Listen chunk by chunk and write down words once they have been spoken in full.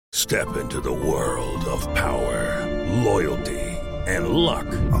Step into the world of power, loyalty, and luck.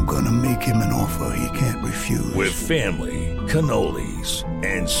 I'm gonna make him an offer he can't refuse. With family, cannolis,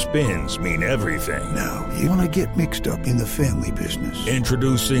 and spins mean everything. Now, you wanna get mixed up in the family business.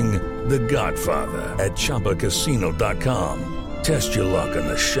 Introducing The Godfather at ChumbaCasino.com. Test your luck in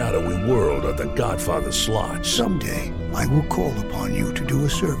the shadowy world of The Godfather slot. Someday, I will call upon you to do a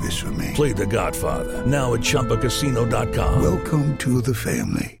service for me. Play The Godfather now at ChumbaCasino.com. Welcome to the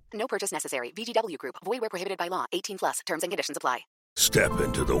family. No purchase necessary. VGW Group. Void where prohibited by law. 18 plus. Terms and conditions apply. Step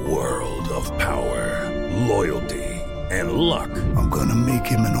into the world of power, loyalty, and luck. I'm gonna make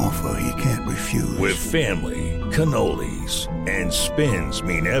him an offer he can't refuse. With family, cannolis, and spins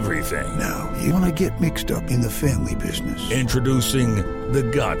mean everything. Now, you wanna get mixed up in the family business. Introducing The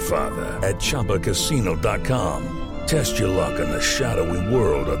Godfather at ChumbaCasino.com. Test your luck in the shadowy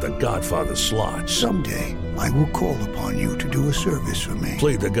world of The Godfather slot. Someday, I will call upon you to do a service for me.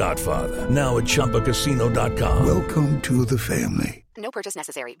 Play The Godfather now at ChumbaCasino.com. Welcome to the family. No purchase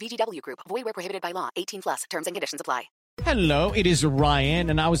necessary. VGW Group. Void where prohibited by law. 18 plus. Terms and conditions apply. Hello, it is Ryan,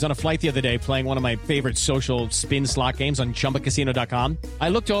 and I was on a flight the other day playing one of my favorite social spin slot games on ChumbaCasino.com. I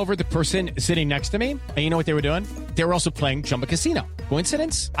looked over at the person sitting next to me, and you know what they were doing? They were also playing Chumba Casino.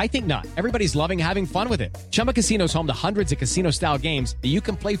 Coincidence? I think not. Everybody's loving having fun with it. Chumba Casino is home to hundreds of casino-style games that you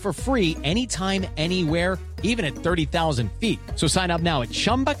can play for free anytime, anywhere, even at 30,000 feet. So sign up now at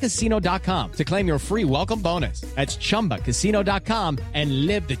ChumbaCasino.com to claim your free welcome bonus. That's ChumbaCasino.com and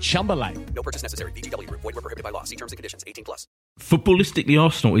live the Chumba life. No purchase necessary. VGW Group. Void where prohibited by law. See terms and conditions. 18 plus. Footballistically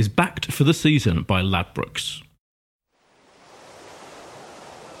Arsenal is backed for the season by Ladbrokes.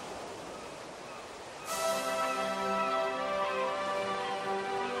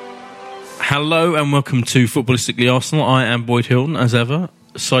 Hello and welcome to Footballistically Arsenal. I am Boyd Hilton, as ever.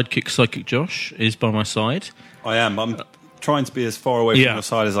 Sidekick Josh is by my side. I am. I'm trying to be as far away from your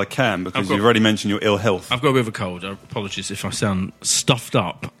side as I can because you've already mentioned your ill health. I've got a bit of a cold. Apologies if I sound stuffed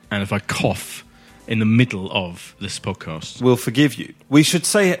up and if I cough in the middle of this podcast. We'll forgive you. We should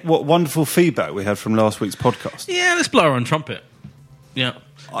say what wonderful feedback we had from last week's podcast. Yeah, let's blow our own trumpet. Yeah.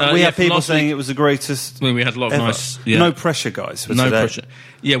 We had people saying it was the greatest. We had a lot of ever. nice. Yeah. No pressure, guys. For no today. Pressure.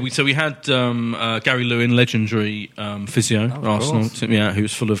 Yeah, we had Gary Lewin, legendary physio, Arsenal, who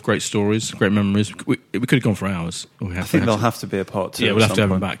was full of great stories, great memories. We could have gone for hours. I think there'll have to be a part two. Yeah, we'll have to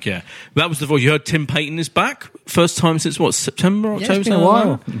have him back. Yeah, but that was the voice. You heard Tim Payton is back. First time since September, October. Yeah, it's been a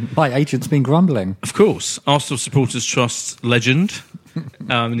while. My agent's been grumbling. Of course, Arsenal Supporters Trust legend.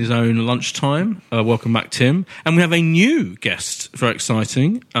 In his own lunchtime. Welcome back, Tim. And we have a new guest, very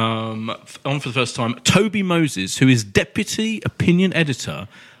exciting, on for the first time, Toby Moses, who is Deputy Opinion Editor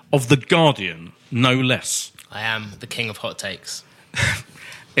of The Guardian, no less. I am the king of hot takes.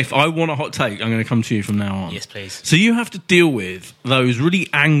 If I want a hot take, I'm going to come to you from now on. Yes, please. So you have to deal with those really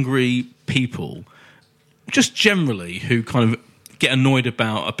angry people, just generally, who kind of get annoyed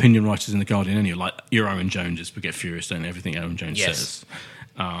about opinion writers in The Guardian anyway, like your Owen Joneses, we get furious, don't everything Owen Jones says.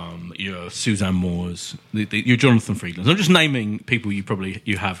 Your Suzanne Moores, your Jonathan Friedlands. I'm just naming people you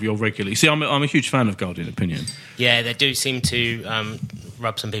have, you're regularly. See, I'm a huge fan of Guardian opinion. Yeah, they do seem to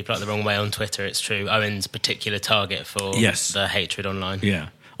rub some people up the wrong way on Twitter, it's true. Owen's particular target for the hatred online. Yeah.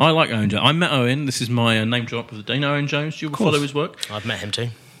 I like Owen Jones. I met Owen. This is my name drop of the day. Know Owen Jones? Do you follow his work? I've met him too.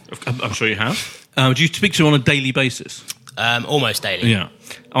 I'm sure you have. Do you speak to him on a daily basis? Almost daily. Yeah.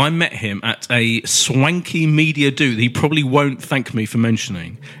 I met him at a swanky media do that he probably won't thank me for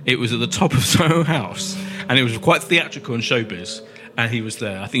mentioning. It was at the top of Soho House, and it was quite theatrical and showbiz, and he was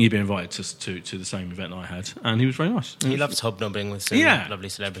there. I think he'd been invited to the same event I had, and he was very nice. He loves hobnobbing with some lovely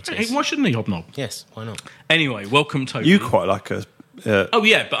celebrities. Why shouldn't he hobnob? Yes, why not? Anyway, welcome, Toby. You quite like a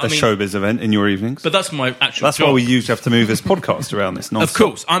showbiz event in your evenings. But that's my actual That's job. why we usually have to move this podcast around this nonsense. Of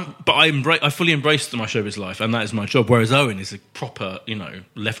course, I fully embraced my showbiz life, and that is my job. Whereas Owen is a proper,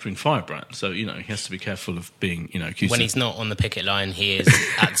 left-wing firebrand, so he has to be careful of being, accused. When he's not on the picket line, he is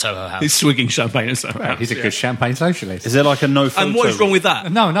at Soho House. He's swigging champagne at Soho House. He's a good champagne socialist. Is there like a no photo? And what is wrong with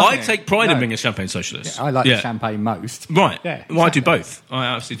that? No, I take pride in being a champagne socialist. Yeah, I like the champagne most. Right. Yeah, exactly. Well, I do both. I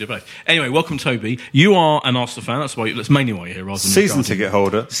absolutely do both. Anyway, welcome, Toby. You are an Arsenal fan. That's mainly why you're here, rather than season ticket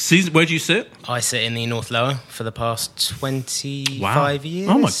holder. Where do you sit? I sit in the North Lower for the past 25 years.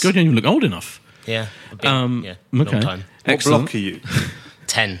 Oh my god, you don't even look old enough. Yeah. Long time. What block are you?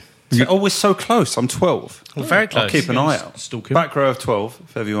 10. We're so close. I'm 12. Well, very close. I'll keep an eye out. Stalking. Back row of 12,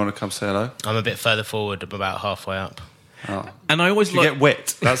 if ever you want to come say hello. I'm a bit further forward, about halfway up. Oh. And I always get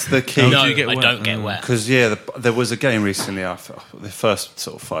wet. That's the key. No, I don't get wet. Because there was a game recently after the first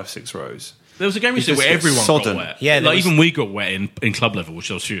sort of 5-6 rows. There was a game recently where everyone got wet. Yeah, even we got wet in club level, which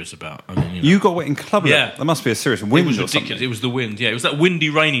I was serious about. I mean, you got wet in club level? Yeah. That must be a serious wind. It was ridiculous. Something. It was the wind. Yeah, it was that windy,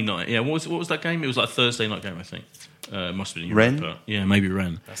 rainy night. Yeah, what was that game? It was like a Thursday night game, I think. It must have been Rennes? Yeah, maybe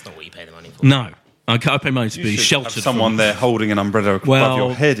Rennes. That's not what you pay the money for. No. I pay money to be sheltered. Have someone there holding an umbrella above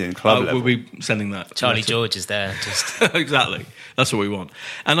your head in club level. We'll be sending that. Charlie George is there. Just exactly. That's what we want.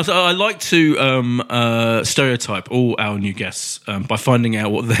 And I like to stereotype all our new guests by finding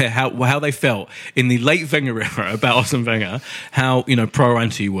out how they felt in the late Wenger era about Arsene Wenger. How pro or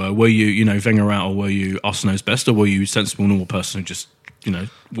anti you were. Were you Wenger out, or were you Arsenal knows best, or were you a sensible normal person who just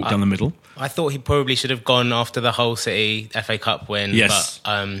walk down the middle? I thought he probably should have gone after the Hull City FA Cup win, but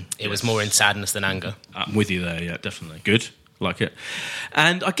it was more in sadness than anger. I'm with you there, yeah, definitely. Good, like it.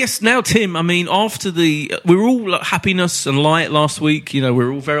 And I guess now, Tim, I mean, after we were all like happiness and light last week, we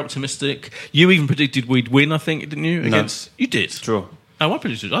were all very optimistic. You even predicted we'd win, I think, didn't you? You did? Draw. Oh, I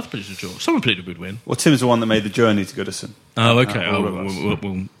predicted a draw. Someone predicted we'd win. Well, Tim's the one that made the journey to Goodison. Oh, okay.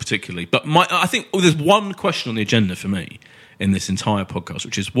 Well, particularly. But I think there's one question on the agenda for me in this entire podcast,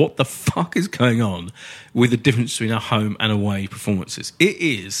 which is what the fuck is going on with the difference between our home and away performances? It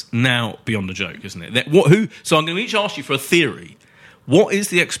is now beyond a joke, isn't it? So I'm going to each ask you for a theory. What is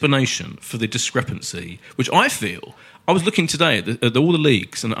the explanation for the discrepancy, which I feel... I was looking today at all the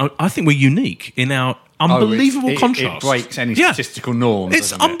leagues, and I think we're unique in our unbelievable contrast. It breaks any statistical norms.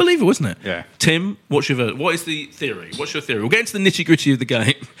 It's unbelievable, isn't it? Yeah. Tim, what is the theory? What's your theory? We'll get into the nitty-gritty of the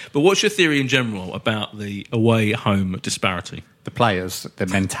game, but what's your theory in general about the away-home disparity? The players, the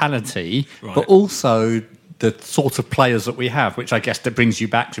mentality, but also the sort of players that we have, which I guess that brings you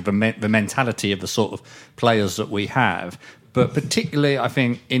back to the mentality of the sort of players that we have. But particularly, I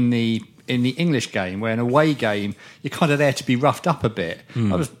think, in the English game, where an away game, you're kind of there to be roughed up a bit.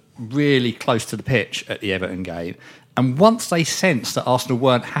 I was really close to the pitch at the Everton game. And once they sensed that Arsenal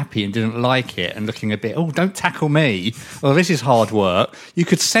weren't happy and didn't like it and looking a bit, don't tackle me, this is hard work, you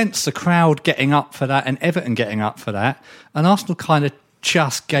could sense the crowd getting up for that and Everton getting up for that. And Arsenal kind of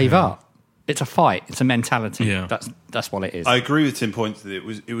just gave up. It's a fight. It's a mentality. Yeah. That's what it is. I agree with Tim Point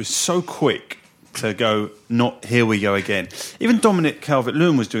that it was so quick to go, not here we go again. Even Dominic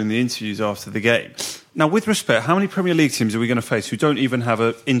Calvert-Lewin was doing the interviews after the game. Now, with respect, how many Premier League teams are we going to face who don't even have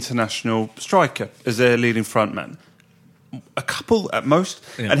an international striker as their leading frontman? A couple at most.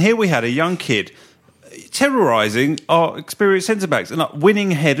 Yeah. And here we had a young kid terrorising our experienced centre-backs and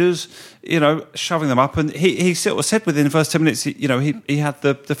winning headers, shoving them up. And he sort of said within the first 10 minutes, he had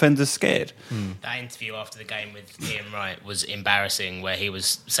the defenders scared. That interview after the game with Ian Wright was embarrassing, where he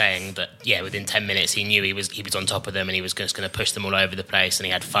was saying that, within 10 minutes he knew he was on top of them and he was just going to push them all over the place, and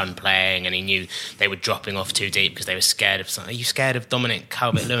he had fun playing, and he knew they were dropping off too deep because they were scared of something. Are you scared of Dominic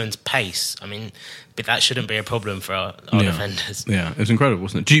Calvert-Lewin's pace? I mean... But that shouldn't be a problem for our defenders. Yeah, it was incredible,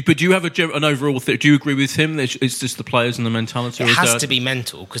 wasn't it? Do you have an overall theory? Do you agree with him? It's just the players and the mentality? It has to be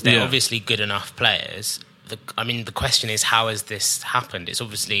mental, because they're obviously good enough players. The question is, how has this happened? It's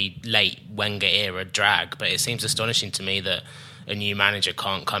obviously late Wenger era drag, but it seems astonishing to me that a new manager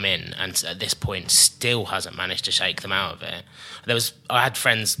can't come in and at this point still hasn't managed to shake them out of it. I had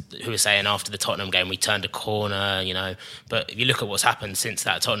friends who were saying after the Tottenham game we turned a corner, but if you look at what's happened since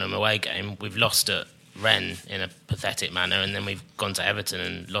that Tottenham away game, we've lost at Rennes in a pathetic manner, and then we've gone to Everton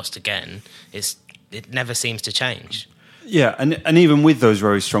and lost again. It never seems to change. Yeah, and even with those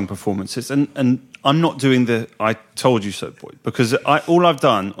very strong performances, and I'm not doing the I told you so point, because all I've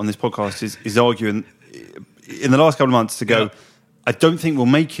done on this podcast is arguing in the last couple of months to go, I don't think we'll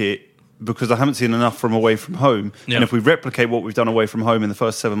make it because I haven't seen enough from away from home. Yeah. And if we replicate what we've done away from home in the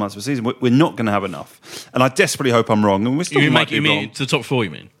first 7 months of the season, we're not going to have enough. And I desperately hope I'm wrong. And we're still might be wrong. To the top four,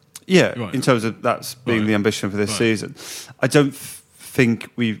 you mean? Yeah, right. In terms of that's being the ambition for this season. I don't think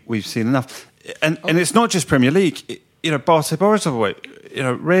we've seen enough. And it's not just Premier League. Barca Borisov away.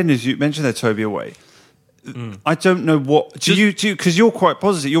 Rennes, as you mentioned there, Toby away. I don't know what do you because you're quite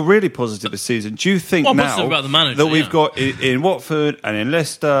positive. You're really positive this season. Do you think now about the manager, that we've got in Watford and in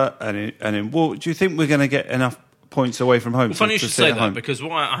Leicester and in Wolves? Do you think we're going to get enough points away from home? Well, funny you should say that, because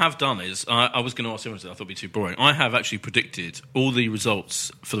what I have done is I was going to ask him. I thought it'd be too boring. I have actually predicted all the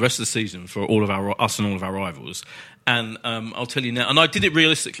results for the rest of the season for us and all of our rivals. And I'll tell you now, and I did it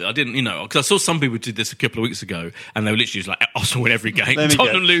realistically. I didn't, because I saw some people did this a couple of weeks ago, and they were literally just like, Arsenal win every game,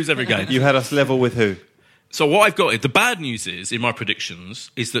 Tottenham lose every game. You had us level with who? So what I've got, the bad news is, in my predictions,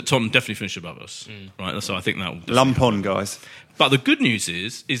 is that Tottenham definitely finish above us. Right, so I think that will... Lump on, guys. But the good news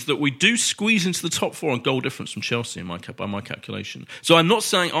is that we do squeeze into the top four on goal difference from Chelsea by my calculation. So I'm not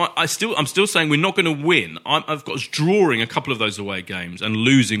saying... I'm still saying we're not going to win. I've got us drawing a couple of those away games and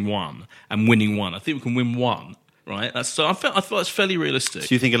losing one and winning one. I think we can win one. Right, I thought that's fairly realistic.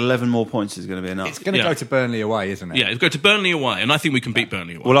 So you think 11 more points is going to be enough? It's going to go to Burnley away, isn't it? Yeah, it's go to Burnley away, and I think we can beat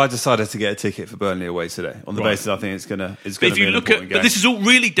Burnley away. Well, I decided to get a ticket for Burnley away today on the basis I think it's going to be an important game. But this is all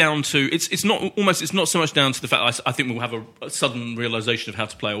really down to it's not so much down to the fact that I think we'll have a sudden realisation of how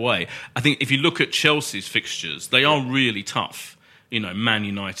to play away. I think if you look at Chelsea's fixtures, they are really tough. Man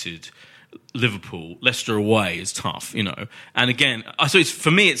United, Liverpool, Leicester away is tough, And again, so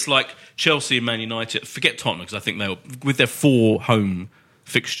for me, it's like Chelsea and Man United. Forget Tottenham because I think they'll with their 4 home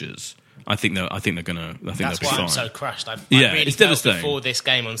fixtures. I think they're going to. That's why I'm so crushed. I really it's felt devastating. before this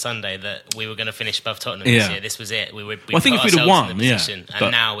game on Sunday that we were going to finish above Tottenham this year. This was it. We I think if we'd have won,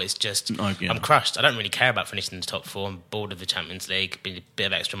 and now it's just I'm crushed. I don't really care about finishing in the top 4. I'm bored of the Champions League. A bit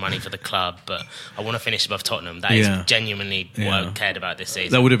of extra money for the club, but I want to finish above Tottenham. That is genuinely what I cared about this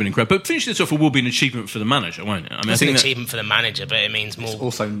season. That would have been incredible. But finishing the top 4 will be an achievement for the manager, won't it? I mean, it's an achievement for the manager, but it means more.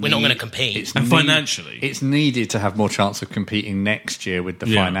 Also, we're not going to compete. And financially, it's needed to have more chance of competing next year with the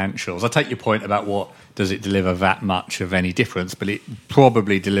financials. I take your point about what does it deliver that much of any difference, but it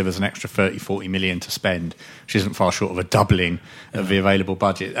probably delivers an extra 30-40 million to spend, which isn't far short of a doubling of the available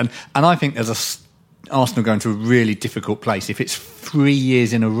budget. And I think there's Arsenal going to a really difficult place. If it's 3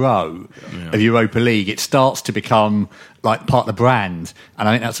 years in a row of Europa League, it starts to become like part of the brand. And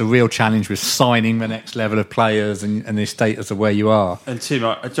I think that's a real challenge with signing the next level of players and the status of where you are. And Tim,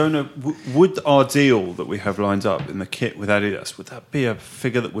 I don't know, would our deal that we have lined up in the kit with Adidas, would that be a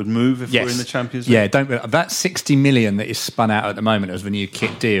figure that would move if we're in the Champions League? Yeah, that 60 million that is spun out at the moment as the new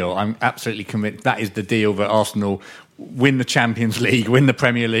kit deal, I'm absolutely convinced that is the deal that Arsenal win the Champions League, win the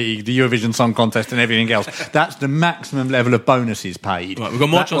Premier League, the Eurovision Song Contest and everything else. That's the maximum level of bonuses paid. Right, we've got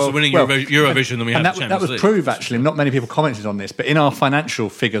more chance of winning Eurovision than we have the Champions League. That was proved, actually. Not many people commented on this, but in our financial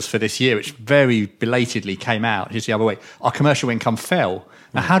figures for this year, which very belatedly came out, here's the other way, our commercial income fell.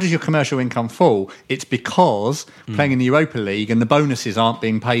 Now, how does your commercial income fall? It's because playing in the Europa League and the bonuses aren't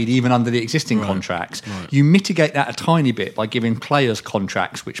being paid even under the existing contracts. Right. You mitigate that a tiny bit by giving players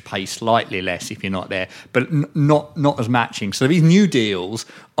contracts which pay slightly less if you're not there, but not as matching. So these new deals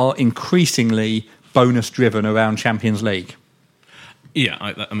are increasingly bonus-driven around Champions League. Yeah,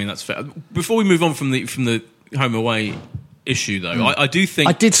 I mean, that's fair. Before we move on from the home-away issue, though, I do think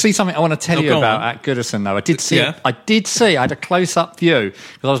I did see something I want to tell you about at Goodison, though. I did see I had a close-up view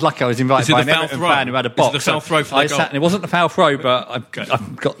because I was lucky I was invited by an Everton fan who had a box. Is it the foul throw for that goal? It wasn't the foul throw, but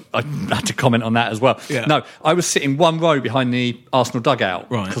I had to comment on that as well. Yeah. No, I was sitting one row behind the Arsenal dugout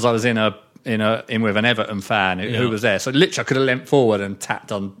because I was in with an Everton fan who was there. So literally I could have leant forward and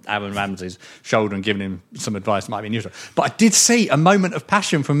tapped on Aaron Ramsey's shoulder and given him some advice that might be useful. But I did see a moment of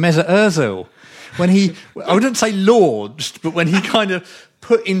passion from Mesut Ozil when he, I wouldn't say launched, but when he kind of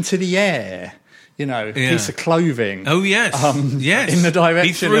put into the air, a piece of clothing. Oh, yes. Yes. In the direction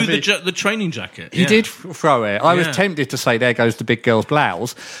he threw the training jacket. He did throw it. I was tempted to say, there goes the big girl's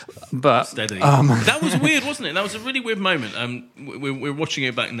blouse. But steady. That was weird, wasn't it? That was a really weird moment. We're watching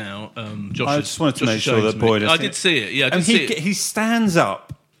it back now. Josh I just wanted to make sure that Boyd... I did see it. Yeah, I did see it. He stands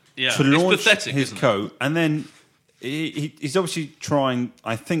up to launch his coat, and then he's obviously trying,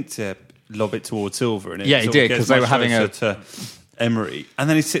 I think, to lob it towards Silver. And he did, because they were having to Emery, and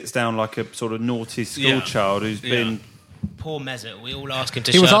then he sits down like a sort of naughty schoolchild who's been... Poor Mesut. We all ask him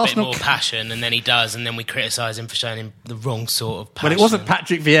to show a bit more passion, and then he does, and then we criticise him for showing him the wrong sort of passion. Well, it wasn't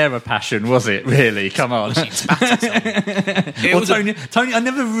Patrick Vieira passion, was it? Really? Come on. Tony, I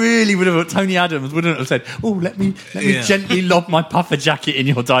never really would have. Tony Adams wouldn't have said, "Oh, let me gently lob my puffer jacket in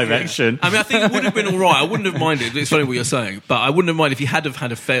your direction." I mean, I think it would have been all right. I wouldn't have minded. It's funny what you're saying, but I wouldn't have minded if he had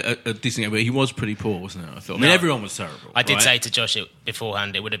had a decent game. But he was pretty poor, wasn't it? I thought. I mean, everyone was terrible. I did say to Josh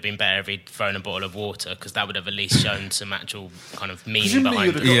beforehand, it would have been better if he'd thrown a bottle of water, because that would have at least shown some actual kind of meaning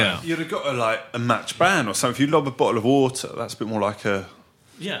behind it. You'd have got a match ban or something. If you lob a bottle of water, that's a bit more like a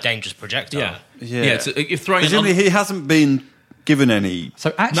dangerous projectile. You're throwing. Presumably, he hasn't been given any.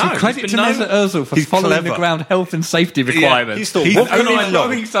 So actually, credit to Mesut Ozil for following the ground health and safety requirements. He's still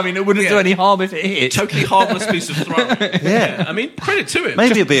throwing something that wouldn't do any harm if it hit. Totally harmless piece of throwing. I mean, credit to him.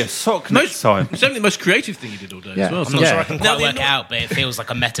 Maybe it'll be a sock next time. It's certainly the most creative thing he did all day as well. I'm not sure I can quite work it out, but it feels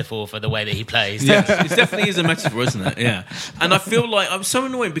like a metaphor for the way that he plays. Yeah, it definitely is a metaphor, isn't it? Yeah. And I feel like I'm so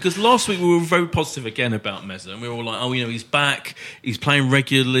annoyed because last week we were very positive again about Mesut, and we were all like, he's back, he's playing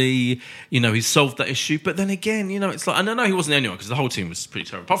regularly, he's solved that issue. But then again, it's like, and I know he wasn't the only one because the whole team was pretty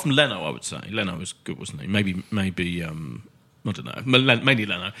terrible. Apart from Leno, I would say. Leno was good, wasn't he? Maybe I don't know. Mainly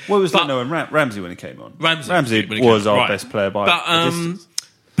Leno. Well, it was Leno and Ramsey when he came on. Ramsey was our best player by a distance.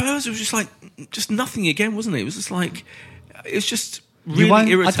 But it was just nothing again, wasn't it? It was just it's just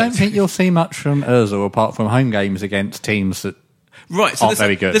really irritating. I don't think you'll see much from Ozil apart from home games against teams that Right, so aren't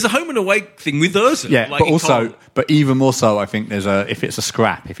very good. There's a home and away thing with Ozil. Yeah, like, but also, but even more so, I think if it's a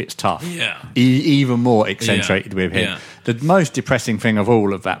scrap, if it's tough, even more accentuated with him. Yeah. The most depressing thing of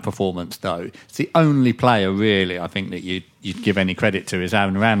all of that performance, though, it's the only player really I think that you'd give any credit to is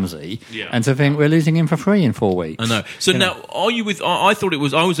Aaron Ramsey, and to think we're losing him for free in 4 weeks. I know. So now, are you with? I thought it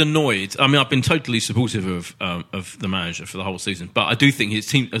was. I was annoyed. I mean, I've been totally supportive of the manager for the whole season, but I do think his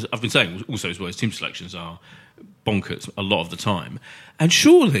team, as I've been saying, also as well, his team selections are bonkers a lot of the time. And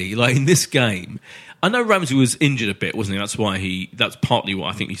surely, like in this game, I know Ramsey was injured a bit, wasn't he? That's partly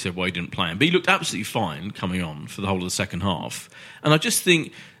what I think he said why he didn't play him. But he looked absolutely fine coming on for the whole of the second half. And I just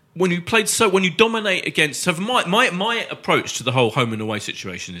think when you dominate against, so for my approach to the whole home and away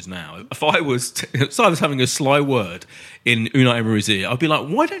situation is now, if I was having a sly word in Unai Emery's ear, I'd be like,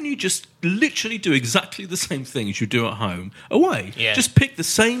 why don't you just literally do exactly the same thing as you do at home away? Yeah. Just pick the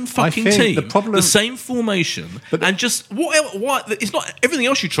same fucking team, the same formation, and just what it's not everything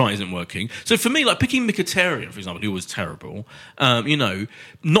else you try isn't working. So for me, like picking Mkhitaryan, for example, who was terrible,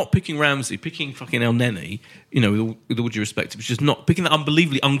 not picking Ramsey, picking fucking El Neni, with all due respect, it was just not picking that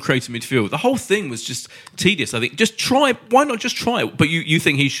unbelievably uncreative midfield. The whole thing was just tedious. I think just try. Why not just try it? But you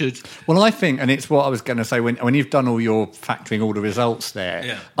think he should? Well, I think, and it's what I was going to say when you've done all your factoring all the results there.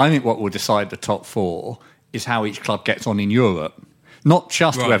 Yeah. I think what will decide the top four is how each club gets on in Europe. Not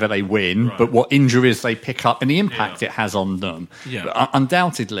just whether they win, but what injuries they pick up and the impact it has on them. Yeah.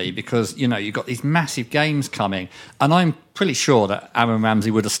 Undoubtedly, because you've got these massive games coming, and I'm pretty sure that Aaron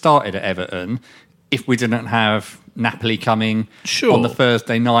Ramsey would have started at Everton if we didn't have Napoli coming on the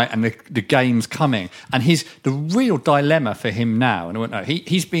Thursday night and the games coming. And the real dilemma for him now, and I don't know,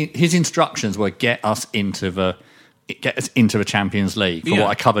 his instructions were get us into the Champions League, for what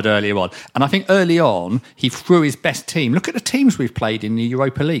I covered earlier on. And I think early on, he threw his best team. Look at the teams we've played in the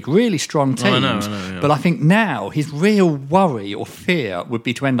Europa League. Really strong teams. I know, But I think now his real worry or fear would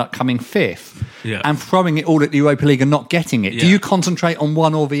be to end up coming fifth and throwing it all at the Europa League and not getting it. Do you concentrate on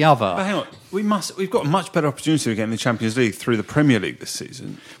one or the other? But hang on. We've got a much better opportunity to get in the Champions League through the Premier League this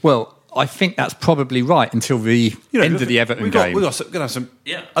season. Well, I think that's probably right until the end of the Everton game. We're going to have some.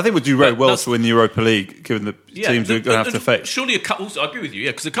 I think we'll do very well to win the Europa League, given the teams we're going to have to face. Surely, I agree with you.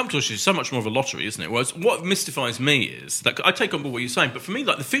 Yeah, because the competition is so much more of a lottery, isn't it? Whereas what mystifies me is that I take on board what you're saying, but for me,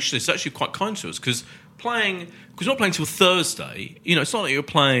 like the fixture list is actually quite kind to us because we're not playing till Thursday. It's not like you're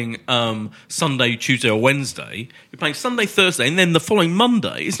playing Sunday, Tuesday, or Wednesday. You're playing Sunday, Thursday, and then the following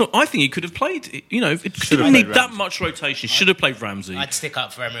Monday. It's not. I think he could have played. It didn't need that much rotation. Should have played Ramsey. I'd stick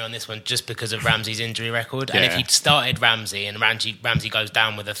up for Emery on this one just because of Ramsey's injury record. And if he'd started Ramsey and Ramsey goes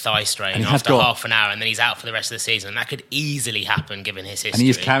down with a thigh strain after half an hour, and then he's out for the rest of the season, that could easily happen given his history. And he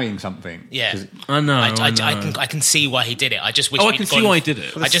is carrying something. Yeah, I know. I can see why he did it. I just wish. I can see why he did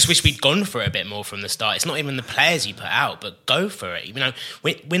it. I just wish we'd gone for it a bit more from the start. It's not even the players you put out, but go for it.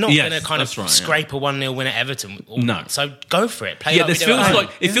 We're not going to kind of scrape a 1-0 win at Everton. No, so go for it. Play.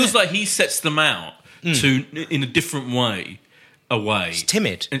 It feels like he sets them out in a different way. Away. It's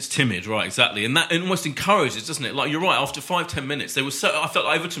timid. It's timid, right, exactly. And that almost encourages, doesn't it? Like, you're right, after 5-10 minutes, I felt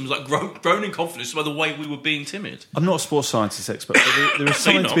like Everton was like grown in confidence by the way we were being timid. I'm not a sports scientist expert, but there is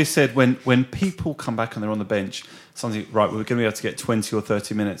something to be said when people come back and they're on the bench, something, right, we're going to be able to get 20 or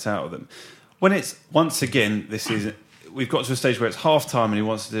 30 minutes out of them. When it's, once again, this season, we've got to a stage where it's half-time and he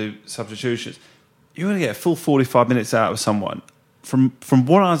wants to do substitutions, you're going to get a full 45 minutes out of someone. From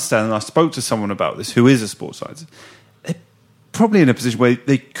what I understand, and I spoke to someone about this who is a sports scientist, probably in a position where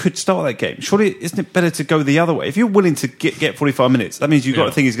they could start that game. Surely, isn't it better to go the other way? If you're willing to get 45 minutes, that means you've got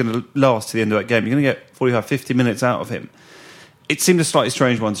to think he's going to last to the end of that game. You're going to get 45, 50 minutes out of him. It seemed a slightly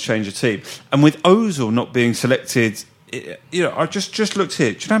strange one to change a team. And with Ozil not being selected, I just looked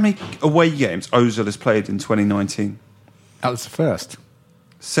here. Do you know how many away games Ozil has played in 2019? That was the first.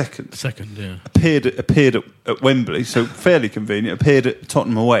 Second, yeah. Appeared at Wembley, so fairly convenient. Appeared at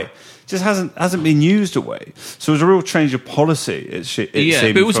Tottenham away. Just hasn't been used away. So it was a real change of policy. It seemed,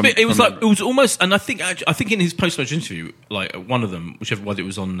 but it was almost, and I think in his post-match interview, like one of them, whether it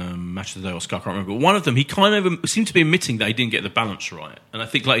was on Match of the Day or Sky, I can't remember. But one of them, he kind of seemed to be admitting that he didn't get the balance right, and I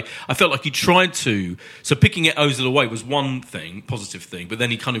felt like he tried to. So picking Ozil away was one thing, positive thing, but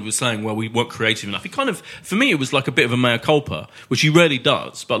then he kind of was saying, well, we weren't creative enough. He kind of, for me, it was like a bit of a mea culpa, which he rarely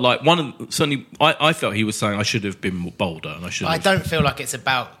does. But like certainly, I felt he was saying I should have been more bolder, and I should. I don't feel like it's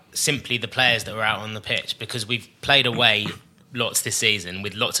about simply the players that were out on the pitch, because we've played away lots this season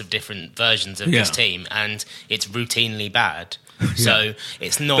with lots of different versions of this team, and it's routinely bad. So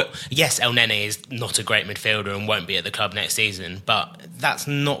it's not... yes, El Nene is not a great midfielder and won't be at the club next season, but that's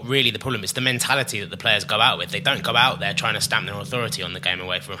not really the problem. It's the mentality that the players go out with. They don't go out there trying to stamp their authority on the game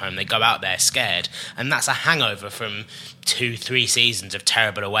away from home. They go out there scared, and that's a hangover from 2-3 seasons of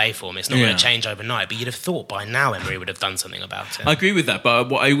terrible away form. It's not going to change overnight, but you'd have thought by now Emery would have done something about it. I agree with that,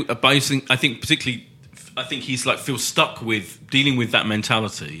 but I think particularly, I think he's feels stuck with dealing with that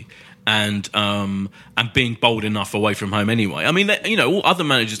mentality and being bold enough away from home anyway. I mean, all other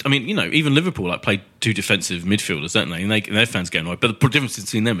managers. I mean, even Liverpool played 2 defensive midfielders, don't they? And their fans get annoyed. But the difference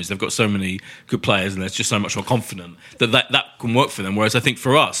between them is they've got so many good players, and they're just so much more confident that can work for them. Whereas I think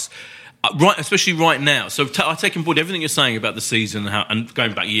for us, especially right now. So I take on board everything you're saying about the season and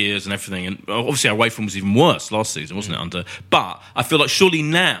going back years and everything. And obviously our away form was even worse last season, wasn't it? But I feel like surely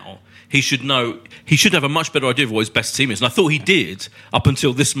now he should know. He should have a much better idea of what his best team is, and I thought he did up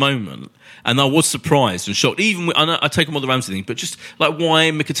until this moment. And I was surprised and shocked. Even I take him on the Ramsey thing, but just why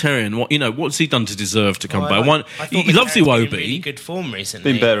Mkhitaryan? What's he done to deserve to come back? He loves the Iwobi. Really good form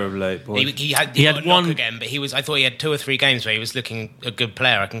recently. Been better of late. Boy. He had one again, but I thought he had 2 or 3 games where he was looking a good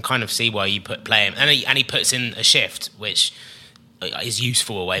player. I can kind of see why you play him, and he puts in a shift which is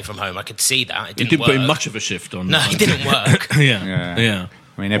useful away from home. I could see that it didn't work. Put in much of a shift on. No, it didn't work. Yeah.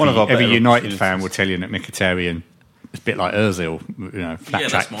 I mean, every United fan will tell you that Mkhitaryan is a bit like Ozil,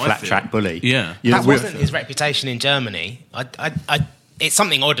 flat track bully. Yeah, that wasn't his reputation in Germany. It's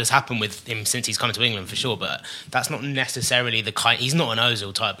something odd has happened with him since he's come to England for sure, but that's not necessarily the kind. He's not an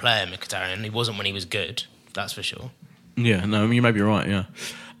Ozil type player, Mkhitaryan. He wasn't when he was good. That's for sure. Yeah, no, I mean, you may be right. Yeah.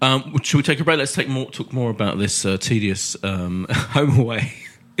 Should we take a break? Let's talk more about this tedious home away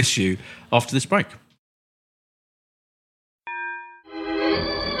issue after this break.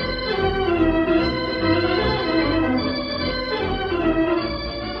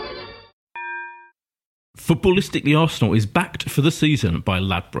 Footballistically Arsenal is backed for the season by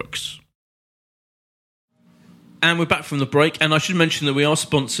Ladbrokes. And we're back from the break, and I should mention that we are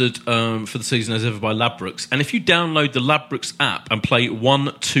sponsored for the season as ever by Ladbrokes. And if you download the Ladbrokes app and play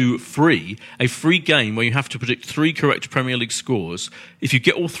 1, 2, 3, a free game where you have to predict 3 correct Premier League scores, if you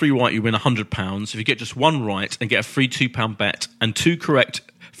get all 3 right, you win £100. If you get just 1 right and get a free £2 bet, and 2 correct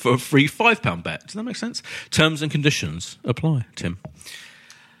for a free £5 bet. Does that make sense? Terms and conditions apply, Tim.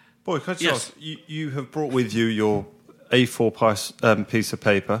 Boy, can I just ask, you have brought with you your A4 piece of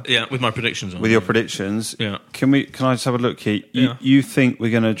paper. Yeah, with my predictions on. With your predictions. Yeah. Can I just have a look here? You think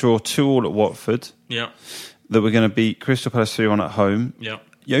we're going to draw 2-2 at Watford? Yeah. That we're going to beat Crystal Palace 3-1 at home? Yeah.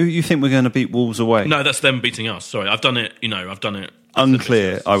 You think we're going to beat Wolves away? No, that's them beating us. Sorry, I've done it.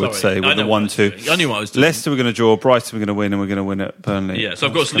 Unclear, I would say, with the 1-2. I knew what I was doing. Leicester we're going to draw, Brighton we're going to win, and we're going to win at Burnley. Yeah, so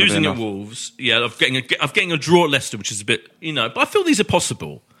I've got us losing at Wolves. Yeah, I'm getting a draw at Leicester, which is a bit, but I feel these are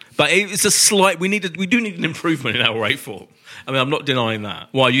possible. But it's a slight. We do need an improvement in our away form. I mean, I'm not denying that.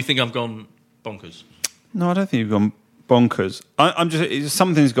 Why? You think I've gone bonkers? No, I don't think you've gone bonkers. I'm just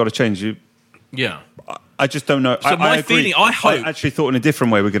something's got to change. I just don't know. So my feeling, I hope. I actually thought in a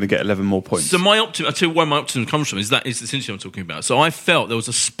different way we're going to get 11 more points. So I'll tell you where my optimism comes from is the essentially what I'm talking about. So I felt there was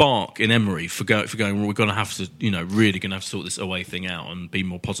a spark in Emery for going. Well, we're going to have to, really going to have to sort this away thing out and be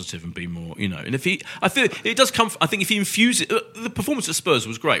more positive and be more, And if I feel it does come. I think if he infuses the performance at Spurs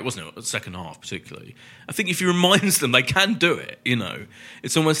was great, wasn't it? The second half, particularly. I think if he reminds them they can do it,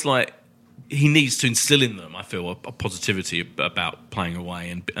 it's almost like. He needs to instill in them, I feel, a positivity about playing away,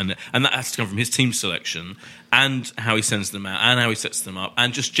 and that has to come from his team selection and how he sends them out and how he sets them up,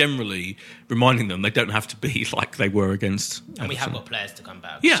 and just generally reminding them they don't have to be like they were against. And we have got players to come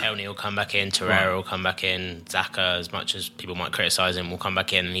back. Yeah. Shelney will come back in, Torreira will come back in, Xhaka, as much as people might criticise him, will come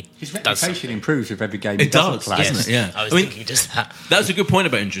back in. And his reputation improves with every game he doesn't play. Doesn't it? Yeah. I was thinking just that. That's a good point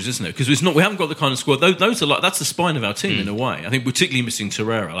about injuries, isn't it? Because we haven't got the kind of squad. Those are that's the spine of our team in a way. I think particularly missing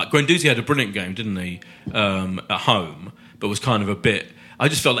Torreira. Like Guendouzi had a brilliant game, didn't he, at home, but was kind of a bit. I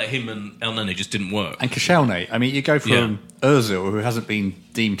just felt like him and El Nene just didn't work. And Koscielny, I mean, you go from Ozil, who hasn't been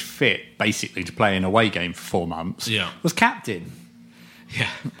deemed fit, basically, to play an away game for 4 months, was captain. Yeah.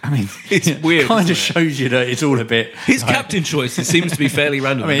 I mean, it's weird. Kind of shows you that it's all a bit... His captain choice, it seems to be fairly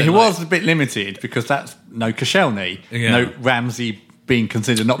random. I mean, it was a bit limited because that's no Koscielny, no Ramsey being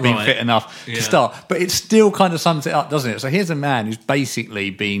considered not being fit enough to start. But it still kind of sums it up, doesn't it? So here's a man who's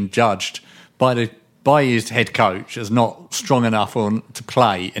basically been judged by his head coach as not strong enough to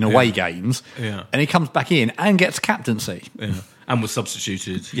play in away games, and he comes back in and gets captaincy. Yeah. And was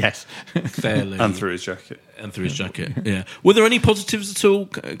substituted. Yes. Fairly. And through his jacket. Yeah. Were there any positives at all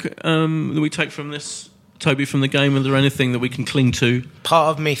that we take from this Toby, from the game? Is there anything that we can cling to? Part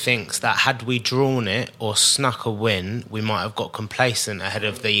of me thinks that had we drawn it or snuck a win, we might have got complacent ahead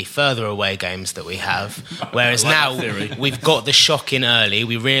of the further away games that we have. Whereas now we've got the shock in early.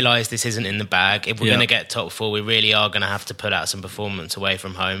 We realise this isn't in the bag. If we're going to get top 4, we really are going to have to put out some performance away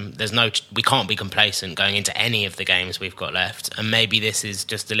from home. We can't be complacent going into any of the games we've got left. And maybe this is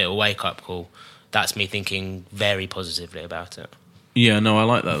just a little wake-up call. That's me thinking very positively about it. Yeah, no, I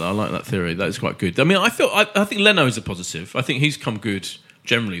like that. I like that theory. That is quite good. I mean, I think Leno is a positive. I think he's come good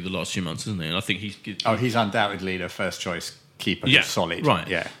generally the last few months, isn't he? And I think he's good. Oh, he's undoubtedly the first choice keeper. Yeah, solid. Right.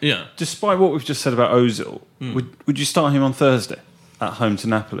 Yeah. Despite what we've just said about Ozil, would you start him on Thursday at home to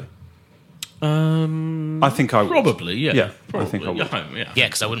Napoli? I think I would. Probably. Yeah. Probably. I think I would. Home, yeah. Yeah,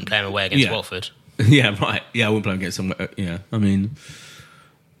 because I wouldn't play him away against Watford. Yeah, right. Yeah, I wouldn't play him against some. Yeah, I mean,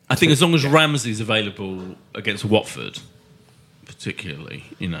 I think as long as Ramsey's available against Watford, particularly,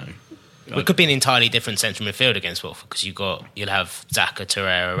 It could be an entirely different central midfield against Watford because you'll have Xhaka,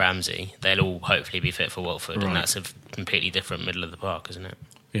 Torreira, Ramsey. They'll all hopefully be fit for Watford, and that's a completely different middle of the park, isn't it?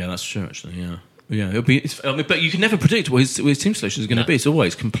 Yeah, that's true. Actually, yeah. It'll be. But you can never predict what his team selection is going to be. It's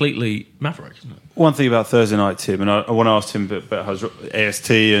always completely maverick, isn't it? One thing about Thursday night, Tim, and I want to ask him about how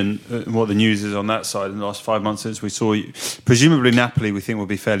AST and what the news is on that side in the last 5 months since we saw you. Presumably Napoli, we think, will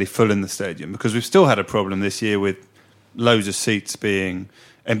be fairly full in the stadium because we've still had a problem this year with loads of seats being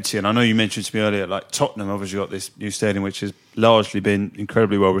empty. And I know you mentioned to me earlier, like Tottenham obviously got this new stadium which has largely been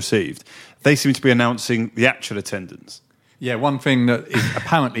incredibly well received. They seem to be announcing the actual attendance. Yeah, one thing that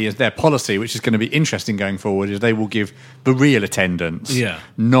apparently is their policy, which is going to be interesting going forward, is they will give the real attendance,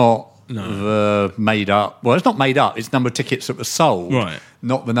 not the made up. Well, it's not made up; it's number of tickets that were sold, right?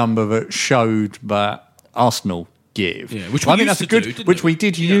 Not the number that showed that Arsenal give. Yeah, which I think that's a good, which we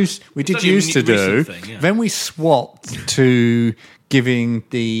did use. We did use to do. Then we swapped to giving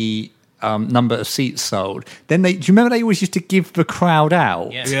the number of seats sold. Then do you remember they always used to give the crowd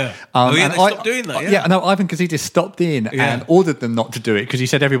out? Yeah. They stopped doing that. Yeah, no, Ivan Gazidis stopped in and ordered them not to do it because he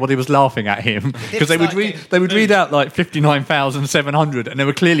said everybody was laughing at him because they would read out like 59,700 and there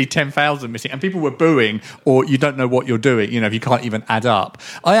were clearly 10,000 missing and people were booing or you don't know what you're doing. If you can't even add up.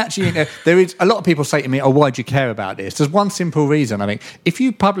 I actually there is a lot of people say to me, "Oh, why do you care about this?" There's one simple reason. I mean, if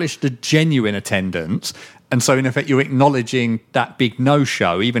you publish the genuine attendance. And so, in effect, you're acknowledging that big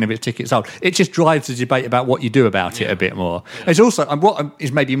no-show, even if it's tickets sold. It just drives the debate about what you do about it a bit more. Yeah. It's also, and what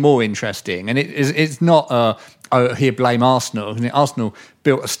is maybe more interesting, and it's not here blame Arsenal. Arsenal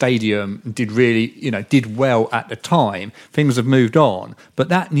built a stadium, did well at the time. Things have moved on, but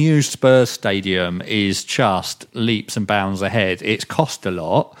that new Spurs stadium is just leaps and bounds ahead. It's cost a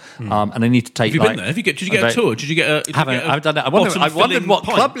lot, and they need to take. Have you been there? Did you get a tour? Did you get a? I've done that. I wondered what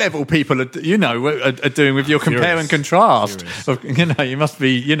club level people are doing with your compare and contrast. You must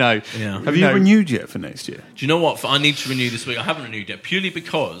be. Have you renewed yet for next year? Do you know what? I need to renew this week. I haven't renewed yet purely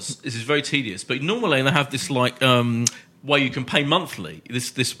because this is very tedious. But normally they have this where you can pay monthly.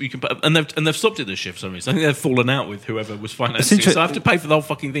 This you can, and they've stopped it this year for some reason. I think they've fallen out with whoever was financing it. So I have to pay for the whole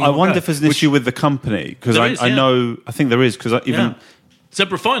fucking thing. I wonder if there's an issue with the company because I know. I think there is because even.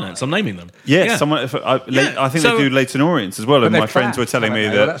 Zebra Finance, I'm naming them. Yes, I think they do Leyton Orient as well, and my friends were telling me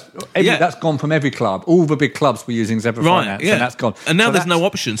that's gone from every club. All the big clubs were using Zebra Finance, and that's gone. And now there's no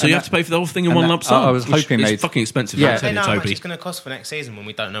option, so you have to pay for the whole thing in one lump sum. I was hoping it's fucking expensive. They know how much it's going to cost for next season when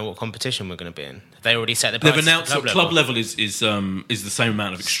we don't know what competition we're going to be in. They already set the price. They've announced that club level is the same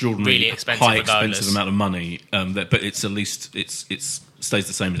amount of extraordinarily really expensive amount of money, but it's at least it's stays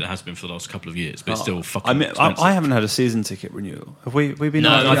the same as it has been for the last couple of years, but it's still fucking expensive. I haven't had a season ticket renewal. Have we been?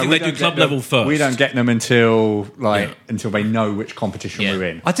 No, I think they do club level first. We don't get them until they know which competition we're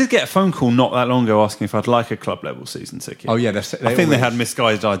in. I did get a phone call not that long ago asking if I'd like a club level season ticket. Oh yeah, I think they had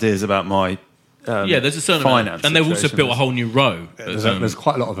misguided ideas about my. There's a certain finance, and they've also built a whole new row. There's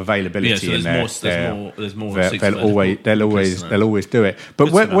quite a lot of availability in there. There's more. They'll always do it.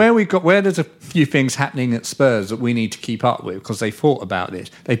 But where there's a few things happening at Spurs that we need to keep up with because they thought about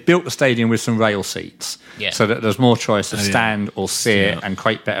this. They built the stadium with some rail seats, so that there's more choice to stand or sit and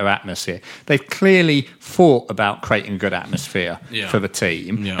create better atmosphere. They've clearly thought about creating a good atmosphere for the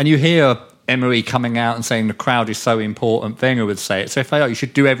team, and you hear Emery coming out and saying the crowd is so important. Wenger would say it. So if they are, you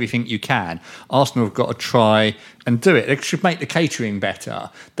should do everything you can. Arsenal have got to try and do it. They should make the catering better.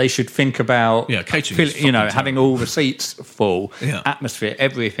 They should think about having all the seats full, atmosphere,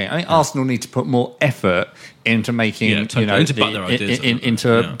 everything. I think Arsenal need to put more effort into making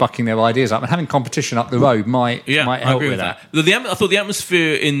into bucking their ideas up and having competition up the road might help with that. I thought the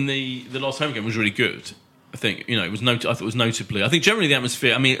atmosphere in the last home game was really good. I think I thought it was notably. I think generally the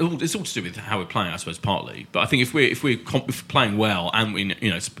atmosphere. I mean, it's all to do with how we're playing, I suppose, partly. But I think if we're playing well and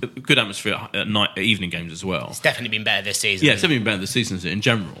it's a good atmosphere at night, evening games as well. It's definitely been better this season. Yeah, it's definitely been better this season in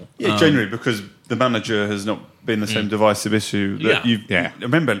general. Yeah, generally because the manager has not been the same divisive issue that you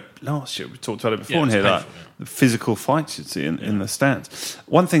remember last year. We talked about it before in here. That the physical fights you'd see in the stands.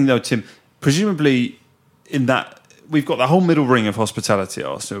 One thing though, Tim, presumably in that. We've got the whole middle ring of hospitality at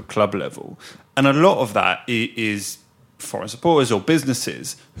Arsenal club level, and a lot of that is foreign supporters or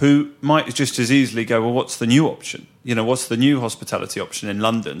businesses who might just as easily go, well, what's the new option? What's the new hospitality option in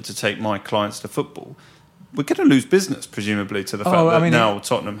London to take my clients to football? We're going to lose business, presumably, to the fact that now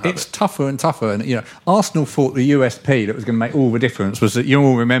Tottenham have it's tougher and tougher. And, Arsenal thought the USP that was going to make all the difference was that you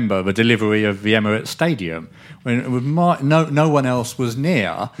all remember the delivery of the Emirates Stadium when no one else was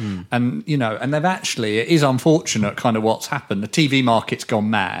near. And, and they've actually, it is unfortunate kind of what's happened. The TV market's gone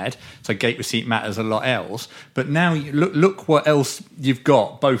mad, so gate receipt matters a lot else. But now look what else you've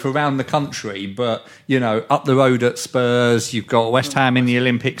got, both around the country, but, up the road at Spurs, you've got West Ham in the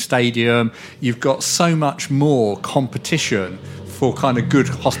Olympic Stadium, you've got so much more competition for kind of good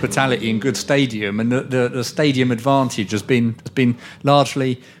hospitality and good stadium, and the stadium advantage has been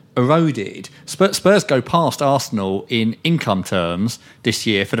largely eroded. Spurs go past Arsenal in income terms this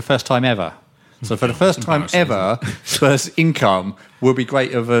year for the first time ever. So for the first time ever, Spurs' income will be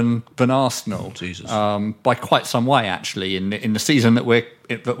greater than Arsenal by quite some way, actually, in the season that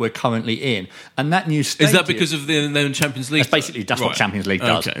we're currently in. And that new stadium, is that because of the Champions League? That's what Champions League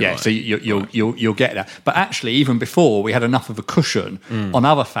does. Okay, yeah, right. so you'll get that. But actually, even before, we had enough of a cushion on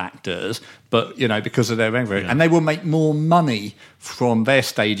other factors. But because of their revenue, and they will make more money from their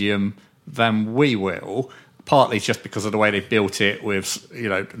stadium than we will. Partly just because of the way they built it with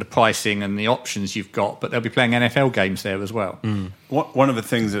the pricing and the options you've got, but they'll be playing NFL games there as well. One of the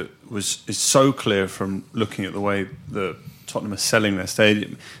things that is so clear from looking at the way that Tottenham are selling their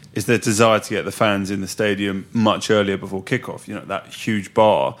stadium is their desire to get the fans in the stadium much earlier before kickoff. That huge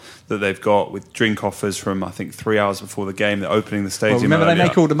bar that they've got with drink offers from I think 3 hours before the game. They're opening the stadium. Well, remember, earlier. They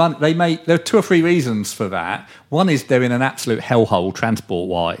make all the money. There are 2 or 3 reasons for that. One is they're in an absolute hellhole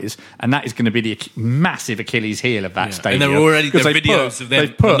transport-wise, and that is going to be the massive Achilles heel of that stadium. And there are already the videos of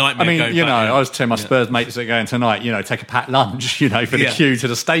them. I was telling my Spurs mates that are going tonight, take a packed lunch, for the queue to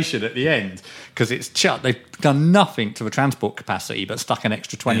the station at the end, because it's shut. They've done nothing to the transport capacity, but stuck an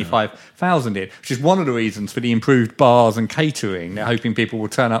extra 25,000 in, which is one of the reasons for the improved bars and catering. They're hoping people will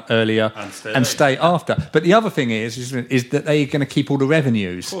turn up earlier and stay after. But the other thing is that they're going to keep all the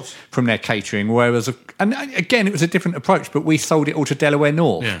revenues from their catering, whereas, and again, it was a different approach, but we sold it all to Delaware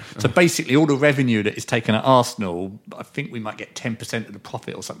North. So basically, all the revenue that is taken at Arsenal, I think we might get 10% of the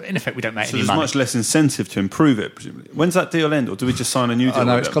profit or something. In effect, we don't make any money. So there's much less incentive to improve it, presumably. When's that deal end, or do we just sign a new deal?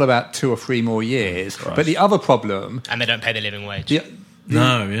 No, it's got about 2 or 3 more years. Right. But the other problem... And they don't pay the living wage.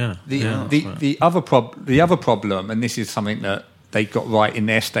 The other problem, and this is something that they got right in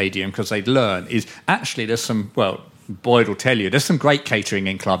their stadium because they'd learned, is actually there's some... Boyd will tell you, there's some great catering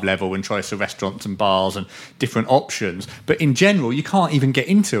in club level and choice of restaurants and bars and different options. But in general, you can't even get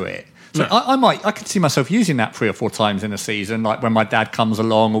into it. So I could see myself using that 3 or 4 times in a season, like when my dad comes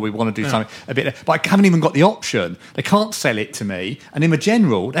along or we want to do something a bit. But I haven't even got the option. They can't sell it to me, and in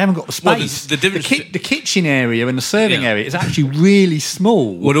general, they haven't got the space. Well, the kitchen area and the serving area is actually really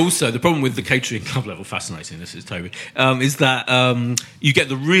small. Well, also the problem with the catering club level, fascinating. This is Toby, is that you get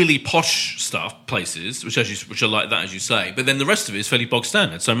the really posh places, which are like that, as you say, but then the rest of it is fairly bog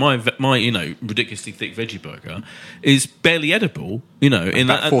standard. So my ridiculously thick veggie burger is barely edible. In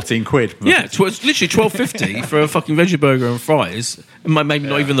about 14 quid. Yeah, it's literally $12.50 for a fucking veggie burger and fries. Maybe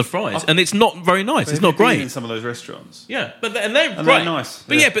not even the fries, and it's not very nice. It's not great in some of those restaurants. Yeah, but they're great. They're nice.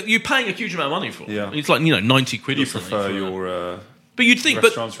 But but you're paying a huge amount of money for them. Yeah, it's like 90 quid or something. You prefer your. But you'd think,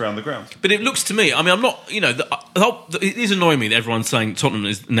 restaurants around the ground. But it looks to me, I mean, I'm not, it is annoying me that everyone's saying Tottenham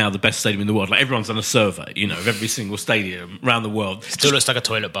is now the best stadium in the world. Like, everyone's done a survey, of every single stadium around the world. Still looks like a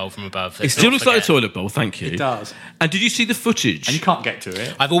toilet bowl from above. It still looks like a toilet bowl, thank you. It does. And did you see the footage? And you can't get to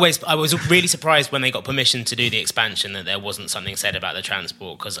it. I was really surprised when they got permission to do the expansion that there wasn't something said about the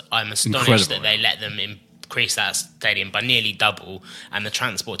transport, because I'm astonished that they let them increase that stadium by nearly double, and the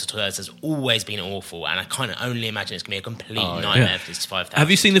transport to Spurs has always been awful, and I can't only imagine it's going to be a complete nightmare for this 5,000.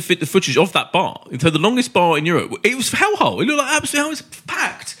 Have you seen the footage of that bar? So the longest bar in Europe, it was hellhole. It looked like absolutely, it was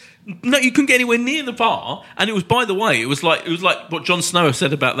packed. No, you couldn't get anywhere near the bar, and it was, by the way, it was like what Jon Snow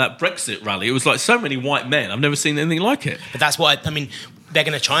said about that Brexit rally. It was like so many white men. I've never seen anything like it. But that's what I mean. they're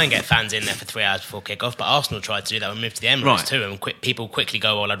going to try and get fans in there for 3 hours before kick-off, but Arsenal tried to do that and moved to the Emirates too, and people quickly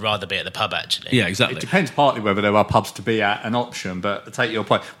go, well, I'd rather be at the pub, actually. Yeah, exactly. It depends partly whether there are pubs to be at an option, but to take your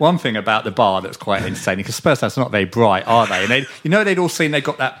point, one thing about the bar that's quite entertaining, because Spurs fans are not very bright, are they? And they'd all seen they've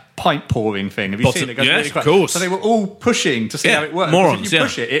got that pint pouring thing. Have you seen it? It goes really quick. Of course. So they were all pushing to see how it works. Morons, if you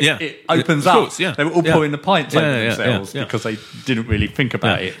push it opens up. They were all pouring the pints over themselves because they didn't really think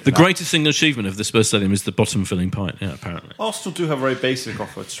about it. The greatest single achievement of the Spurs Stadium is the bottom-filling pint, apparently. Arsenal do have a very basic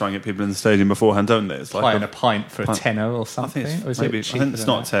offer to try and get people in the stadium beforehand, don't they? It's like buying a pint for a tenner or something. I think it's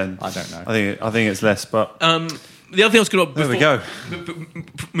not 10. I don't know. I think it's less, but... The other thing I was going to... There we go.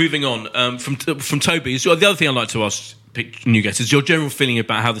 Moving on, from Toby, the other thing I'd like to ask new guests is your general feeling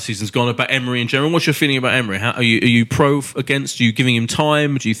about how the season's gone, about Emery in general. What's your feeling about Emery? Are you pro, against? Are you giving him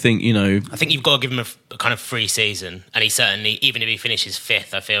time? Do you think, I think you've got to give him a kind of free season, and he certainly, even if he finishes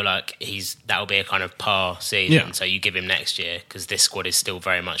 5th, I feel like that'll be a kind of par season. So you give him next year, because this squad is still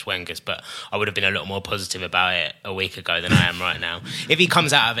very much Wenger's, but I would have been a lot more positive about it a week ago than I am right now. If he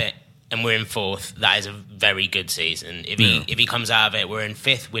comes out of it and we're in 4th, that is a very good season. If he comes out of it, we're in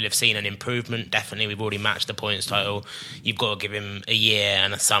 5th, we'll have seen an improvement, definitely. We've already matched the points total. You've got to give him a year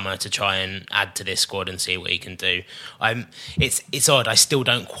and a summer to try and add to this squad and see what he can do. It's odd, I still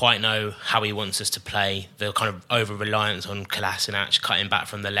don't quite know how he wants us to play. The kind of over-reliance on Kolasinac cutting back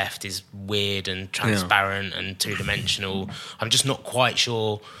from the left is weird and transparent and two-dimensional. I'm just not quite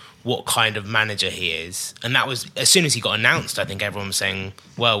sure what kind of manager he is. And that was, as soon as he got announced, I think everyone was saying,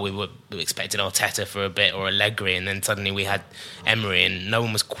 well, we were expecting Arteta for a bit, or Allegri, and then suddenly we had Emery, and no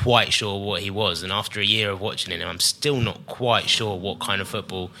one was quite sure what he was. And after a year of watching him, I'm still not quite sure what kind of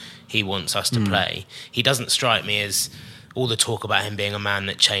football he wants us to play. He doesn't strike me as all the talk about him being a man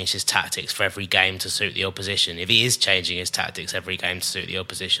that changed his tactics for every game to suit the opposition. If he is changing his tactics every game to suit the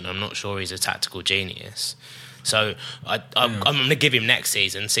opposition, I'm not sure he's a tactical genius. So I'm going to give him next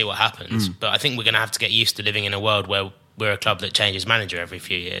season, see what happens. But I think we're going to have to get used to living in a world where we're a club that changes manager every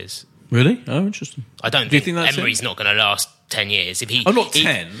few years. Really? Oh, interesting. I don't think Emery's not going to not 10.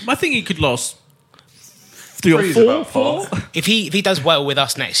 I think he could last 3 or 4. If he does well with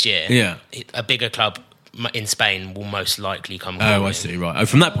us next year, a bigger club in Spain will most likely come. Oh, I see. Right.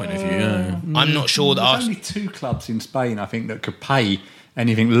 From that point of view, I'm not sure that there's only 2 clubs in Spain, I think, that could pay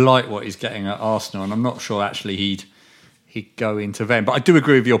anything like what he's getting at Arsenal, and I'm not sure actually he'd go into them. But I do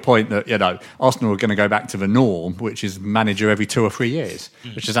agree with your point that Arsenal are going to go back to the norm, which is manager every 2 or 3 years,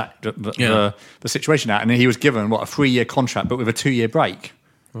 which is the situation now. And he was given a 3-year contract, but with a 2-year break,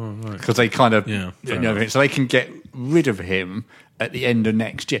 because they kind of so they can get rid of him at the end of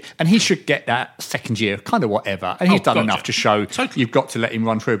next year, and he should get that second year, kind of whatever. And he's done enough to show you've got to let him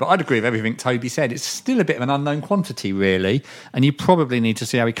run through. But I'd agree with everything Toby said. It's still a bit of an unknown quantity, really, and you probably need to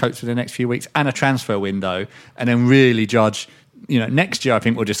see how he copes for the next few weeks and a transfer window, and then really judge. Next year, I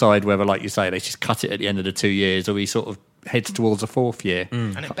think we'll decide whether, like you say, they just cut it at the end of the 2 years, or he sort of heads towards a 4th year.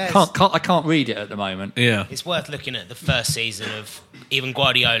 And I can't read it at the moment. Yeah, it's worth looking at the first season of even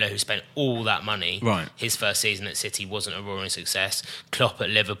Guardiola, who spent all that money. Right, his first season at City wasn't a roaring success. Klopp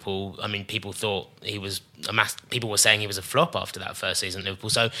at Liverpool, I mean, people thought he was people were saying he was a flop after that first season at Liverpool.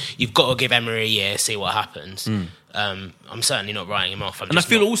 So you've got to give Emery a year, see what happens. I'm certainly not writing him off.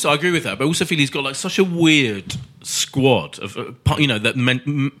 I agree with that, but I also feel he's got such a weird squad of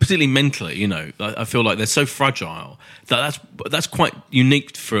that particularly mentally. I feel like they're so fragile that's quite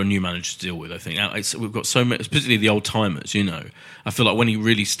unique for a new manager to deal with. I think we've got so many, particularly the old timers. I feel like when he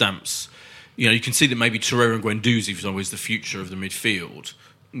really stamps, you can see that maybe Torreira and Guendouzi is always the future of the midfield,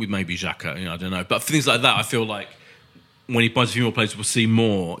 with maybe Xhaka. I don't know, but for things like that, I feel like when he buys a few more players, we'll see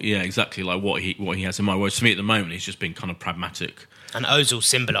more. Yeah, exactly, like what he has in mind. Whereas for me at the moment, he's just been kind of pragmatic. And Ozil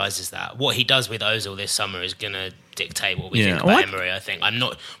symbolises that. What he does with Ozil this summer is going to dictate what we think about Emery. I think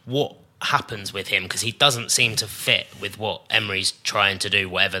what happens with him, because he doesn't seem to fit with what Emery's trying to do,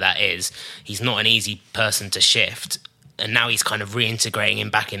 whatever that is. He's not an easy person to shift, and now he's kind of reintegrating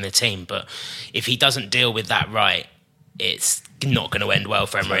him back in the team. But if he doesn't deal with that right, it's not going to end well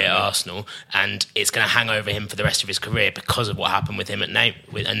for Emery at Arsenal, and it's going to hang over him for the rest of his career because of what happened with him at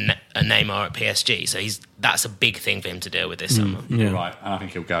Neymar at PSG. So that's a big thing for him to deal with this summer. Yeah. Right, and I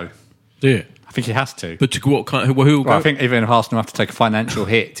think he'll go. Do you? I think he has to. But to what kind? Who will go? I think even if Arsenal have to take a financial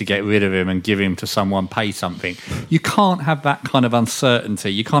hit to get rid of him and give him to someone, pay something, you can't have that kind of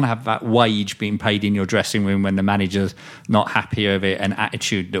uncertainty. You can't have that wage being paid in your dressing room when the manager's not happy with it, and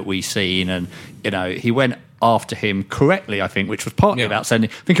attitude that we've seen. And he went after him correctly, I think, which was partly about sending.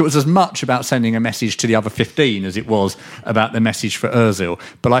 I think it was as much about sending a message to the other 15 as it was about the message for Ozil.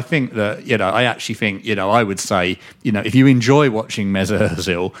 But I think that I actually think I would say if you enjoy watching Mesut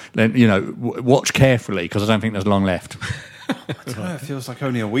Ozil, then watch carefully, because I don't think there's long left. I don't know, it feels like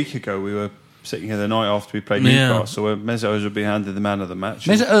only a week ago we were sitting here the night after we played Yeah. Newcastle, where Mezzos would be handed the man of the match.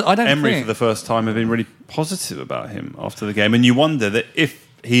 I don't Emery, think- for the first time, have been really positive about him after the game, and you wonder that if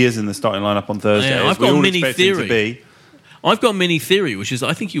he is in the starting lineup on Thursday, Yeah, as I've we got a all mini expect him to theory. be. I've got a mini theory, which is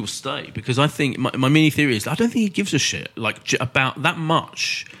I think he will stay because I think my mini theory is I don't think he gives a shit about that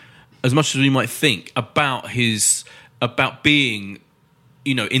much as we might think about being,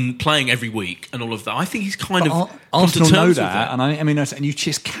 in playing every week and all of that. I think he's kind of Arsenal come to know terms that, with it. and you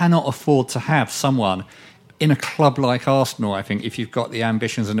just cannot afford to have someone in a club like Arsenal. I think if you've got the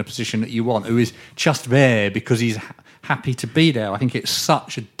ambitions and the position that you want, who is just there because he's happy to be there. I think it's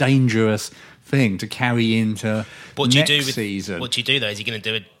such a dangerous thing to carry into next season. What do you do though? Is he going to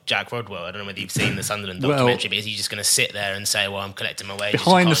do a Jack Rodwell? I don't know whether you've seen the Sunderland documentary, but is he just going to sit there and say, "Well, I'm collecting my wages"?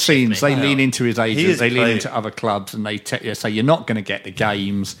 Behind the scenes, they lean into his He agents, is they lean playing. into other clubs, and they say, "You're not going to get the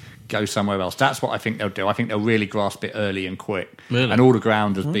games. Go somewhere else." That's what I think they'll do. I think they'll really grasp it early and quick. Really? And all the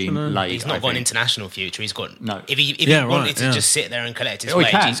ground has been laid. He's not got an international future. He's got no. If he wanted to just sit there and collect his he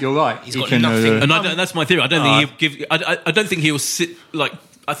wages, can. You're right. He's He got can, nothing. And that's my theory. I don't think he'll give. I don't think he'll sit like.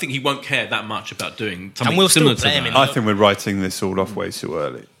 I think he won't care that much about doing something And we'll still similar play to him that. in I think we're writing this all off way too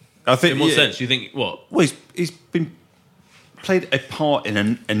early. I think. In what sense? Do you think what? Well, he's been played a part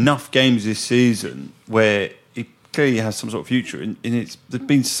in enough games this season where he clearly has some sort of future, and there's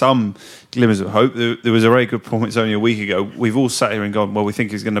been some glimmers of hope. There was a very good performance only a week ago. We've all sat here and gone, well, we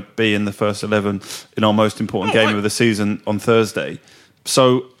think he's going to be in the first 11 in our most important game of the season on Thursday.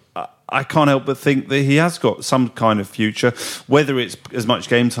 So I can't help but think that he has got some kind of future, whether it's as much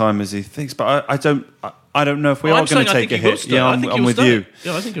game time as he thinks. But I don't know if we are going to take a hit. Yeah, I'm with you.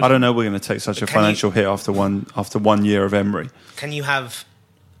 Yeah, I think I don't know we're going to take such a financial hit after 1 year of Emery. Can you have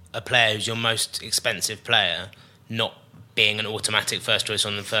a player who's your most expensive player not being an automatic first choice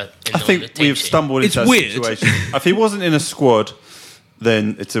on the I think we've stumbled into that situation. If he wasn't in a squad,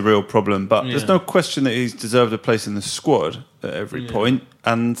 then it's a real problem. But there's no question that he's deserved a place in the squad at every point,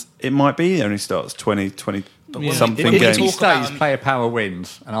 and it might be he only starts 20 something If games. he stays, player power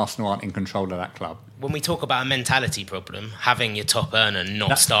wins, and Arsenal aren't in control of that club. When we talk about a mentality problem, having your top earner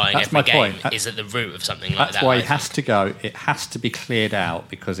not starting that's every my game point. is at the root of something like that. That's why I it has to go. It has to be cleared out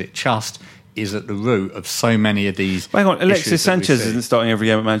because it just is at the root of so many of these. Hang on, issues Alexis that we Sanchez see. isn't starting every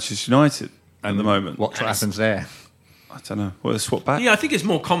game at Manchester United at the moment. What happens there? I don't know. Well, swap back. Yeah, I think it's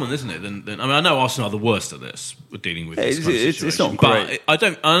more common, isn't it? Than I know Arsenal are the worst at this. We're dealing with this kind of It's situation. not great.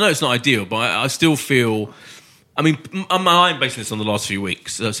 But I know it's not ideal, but I still feel. I mean, I'm basing this on the last few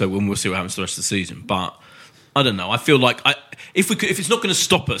weeks, so we'll see what happens the rest of the season. But I don't know. I feel like if it's not going to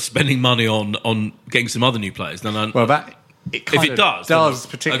stop us spending money on getting some other new players, then If it does,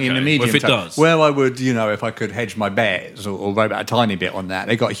 particularly in the okay. medium Well, if it term. does. Where I would, if I could hedge my bets or roll back a tiny bit on that,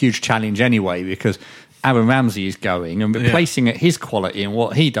 they got a huge challenge anyway because Aaron Ramsey is going and replacing at his quality and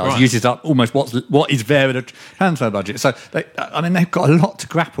what he does uses up almost what is there in the transfer budget. So they've got a lot to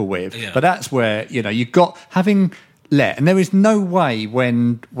grapple with. Yeah. But that's where you've got having let, and there is no way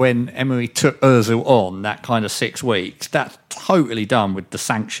when Emery took Ozil on that kind of 6 weeks, that's totally done with the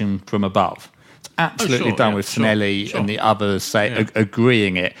sanction from above. Absolutely done with Finelli and the others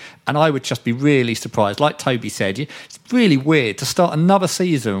agreeing it. And I would just be really surprised. Like Toby said, it's really weird to start another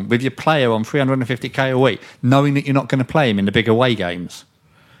season with your player on 350k a week, knowing that you're not going to play him in the big away games.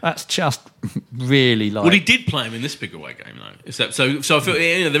 That's just really like. Well, he did play him in this big away game, though. Except, so I feel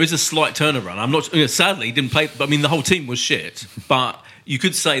there is a slight turnaround. I'm not. Sadly, he didn't play. But I mean, the whole team was shit. But you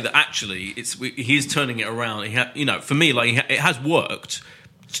could say that actually, he's turning it around. For me, it has worked.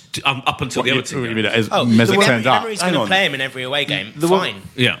 Up until the other team. Emery's going to play him in every away game. Fine.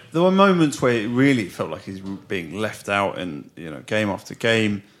 There were moments where it really felt like he's being left out in game after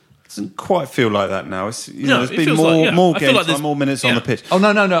game. It doesn't quite feel like that now. There's been more games, more minutes on the pitch. Oh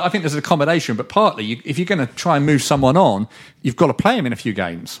no! I think there's a combination, but partly if you're going to try and move someone on, you've got to play him in a few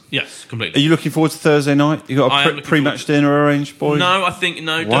games. Yes, completely. Are you looking forward to Thursday night? You got a pre-match dinner arranged, boys? No, I think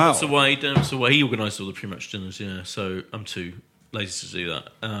no. Wow. Dermot's away. He organised all the pre-match dinners. Yeah, so I'm too lazy to do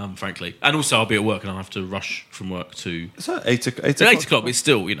that, frankly. And also, I'll be at work and I'll have to rush from work to. Is that 8 o'clock? It's 8 o'clock, but it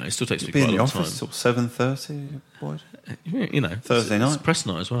still takes me quite a long time. Be in the office till 7:30, boys. Thursday night. It's press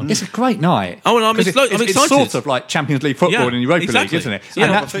night as well. It's a great night. Oh, and I'm excited. It's sort of like Champions League football in Europa League, isn't it? Yeah,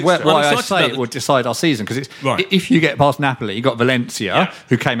 and that's why I say it will decide our season because if you get past Napoli, you've got Valencia,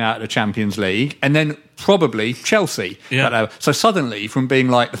 who came out of the Champions League, and then probably Chelsea. Yeah. So suddenly, from being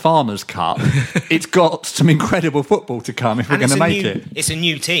like the Farmers' Cup, it's got some incredible football to come if we're going to make it. It's a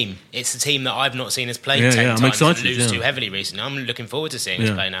new team. It's a team that I've not seen us play 10 times and lose too heavily recently. I'm looking forward to seeing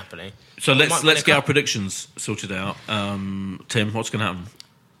us play Napoli. So let's get our predictions sorted out. Tim, what's going to happen?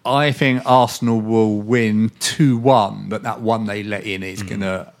 I think Arsenal will win 2-1, but that one they let in is going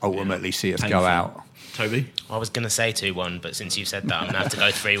to ultimately see us go out. Toby? I was going to say 2-1, but since you've said that, I'm going to have to go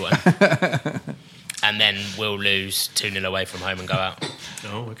 3-1. And then we'll lose 2-0 away from home and go out.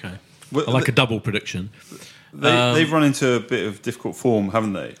 Oh, okay. Well, I like a double prediction. They've run into a bit of difficult form,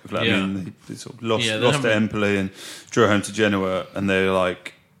 haven't they? I mean, they sort of lost to Empoli and drew home to Genoa, and they're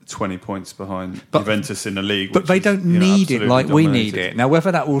like 20 points behind Juventus in the league. But they don't need it like we need it. Now,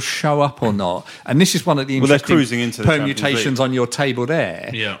 whether that will show up or not, and this is one of the interesting permutations on your table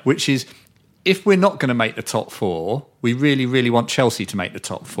there, which is, if we're not going to make the top 4, we really, really want Chelsea to make the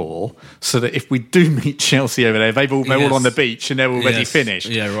top 4, so that if we do meet Chelsea over there, they're all on the beach and they're already finished.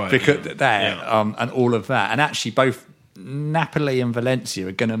 Yeah, right. Because and all of that. And actually, both Napoli and Valencia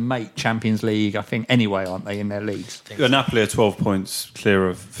are going to make Champions League, I think, anyway, aren't they, in their leagues? Napoli are 12 points clear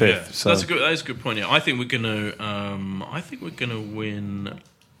of 5th. Yeah. So That is a good point. Yeah. I think we're going to win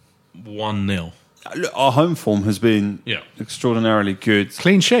 1-0. Look, our home form has been extraordinarily good.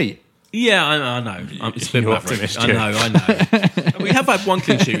 Clean sheet. Yeah, I know. It's a bit average. I know. We have had one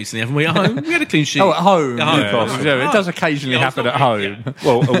clean sheet recently, haven't we? At home, we had a clean sheet. Oh, at home. Yeah. It does occasionally happen at home. Yeah.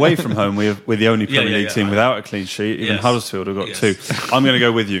 Well, away from home, we're the only Premier League team without a clean sheet. Even Huddersfield have got 2. I'm going to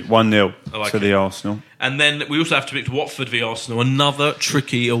go with you. 1-0 to the Arsenal. And then we also have to pick Watford v Arsenal. Another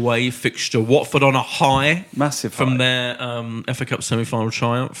tricky away fixture. Watford on a high, massive from high. their FA Cup semi-final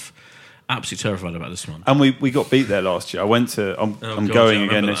triumph. Absolutely terrified about this one. And we got beat there last year. I'm going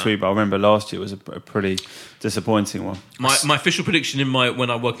again next week, but I remember last year was a pretty disappointing one. My official prediction when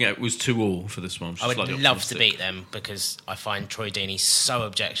I'm working out was 2-2 for this one. I would love to beat them because I find Troy Deeney so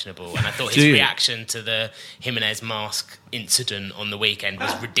objectionable, and I thought his reaction to the Jimenez mask incident on the weekend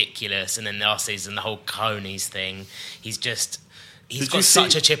was ridiculous. And then last season, the whole Conies thing, he's got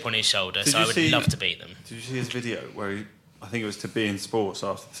such a chip on his shoulder. So I would love to beat them. Did you see his video where I think it was to Be in Sports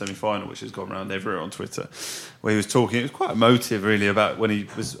after the semi-final, which has gone around everywhere on Twitter, where he was talking, it was quite emotive really, about when he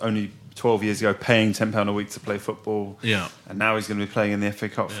was only 12 years ago paying £10 a week to play football, and now he's going to be playing in the FA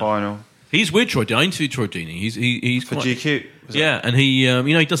Cup final. He's weird, Troy Deeney. I interviewed Troy Deeney. He's for GQ. And he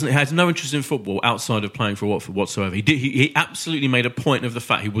has no interest in football outside of playing for Watford whatsoever. He absolutely made a point of the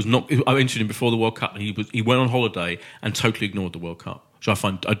fact he was not. I interviewed him before the World Cup. He went on holiday and totally ignored the World Cup, which I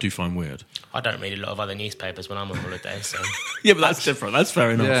do find weird. I don't read a lot of other newspapers when I'm on holiday, so yeah, but that's different. That's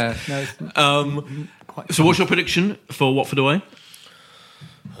fair enough. Yeah. So, what's your prediction for Watford away?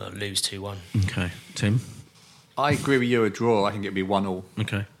 I'll lose 2-1. Okay, Tim. I agree with you. A draw. I think it'd be 1-1.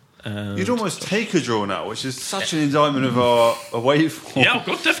 Okay. You'd almost take a draw now, which is such an indictment of our away form. Yeah, I'll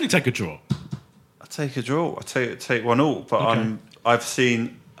definitely take a draw. I take a draw. I take 1-1, but I've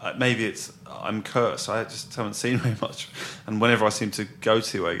seen. Maybe I'm cursed. I just haven't seen very much, and whenever I seem to go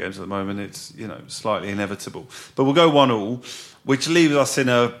to away games at the moment, it's slightly inevitable. But we'll go 1-1, which leaves us in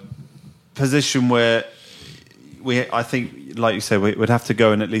a position where I think, like you said, we'd have to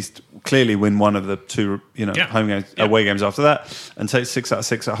go and at least clearly win one of the 2, home games, away games after that, and take 6 out of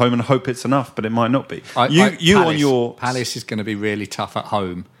 6 at home and hope it's enough. But it might not be. Palace is going to be really tough at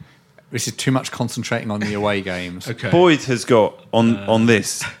home. This is too much concentrating on the away games. Okay. Boyd has got on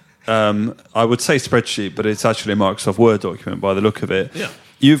this. I would say spreadsheet, but it's actually a Microsoft Word document by the look of it. Yeah.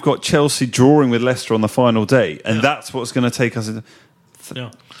 You've got Chelsea drawing with Leicester on the final day, and that's what's going to take us into.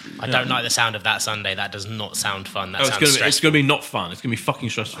 I don't like the sound of that Sunday. That does not sound fun. That sounds stressful. It's going to be not fun. It's going to be fucking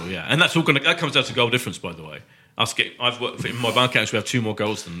stressful, yeah. And that's all that comes down to goal difference, by the way. I've worked in my bank accounts. We have 2 more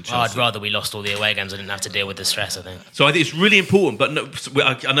goals than Chelsea. I'd rather we lost all the away games. I didn't have to deal with the stress, I think. So I think it's really important. But no,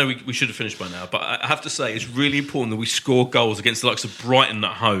 I know we should have finished by now. But I have to say it's really important that we score goals against the likes of Brighton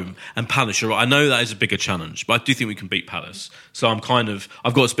at home and Palace. You're right. I know that is a bigger challenge, but I do think we can beat Palace. So I've got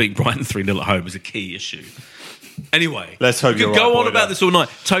to beat Brighton 3-0 at home is a key issue. Anyway, let's hope we could go on about this all night.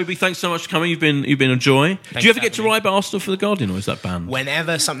 Toby, thanks so much for coming. You've been a joy. Do you ever get to write about Arsenal for The Guardian, or is that banned?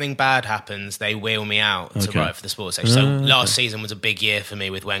 Whenever something bad happens, they wheel me out to write for the sports section. So last season was a big year for me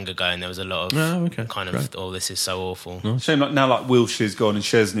with Wenger going. There was a lot of this is so awful. Nice. Shame now Wilshire's gone and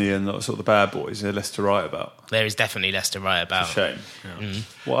Chesney and sort of the bad boys. There's less to write about. There is definitely less to write about. It's a shame. Yeah.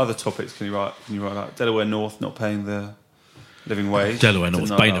 What other topics can you write about? Delaware North not paying the living wage. Delaware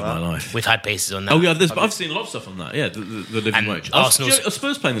North, bane of my life. We've had pieces on that. Oh yeah, I've seen a lot of stuff on that. Yeah, the living wage. Arsenal's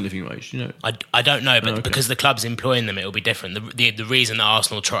Spurs paying the living wage. I don't know, but because the club's employing them, it'll be different. The reason that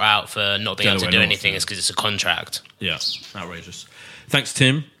Arsenal trot out for not being able to do anything is because it's a contract. Yeah, outrageous. Thanks,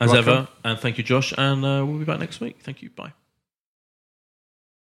 Tim, as ever, and thank you, Josh. And we'll be back next week. Thank you. Bye.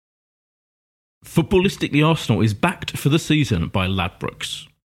 Footballistically Arsenal is backed for the season by Ladbrokes.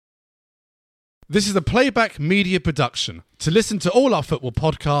 This is a Playback Media production. To listen to all our football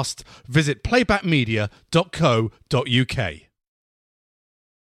podcasts, visit playbackmedia.co.uk.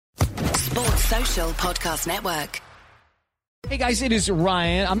 Sports Social Podcast Network. Hey guys, it is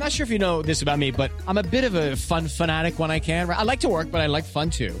Ryan. I'm not sure if you know this about me, but I'm a bit of a fun fanatic when I can. I like to work, but I like fun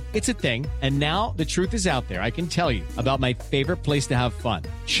too. It's a thing. And now the truth is out there. I can tell you about my favorite place to have fun.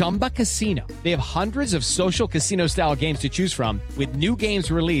 Chumba Casino. They have hundreds of social casino style games to choose from with new games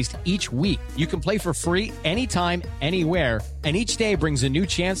released each week. You can play for free anytime, anywhere. And each day brings a new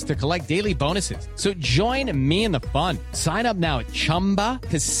chance to collect daily bonuses. So join me in the fun. Sign up now at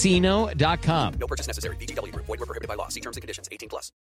ChumbaCasino.com. No purchase necessary. VGW Group. Void where prohibited by law. See terms and conditions. 18+.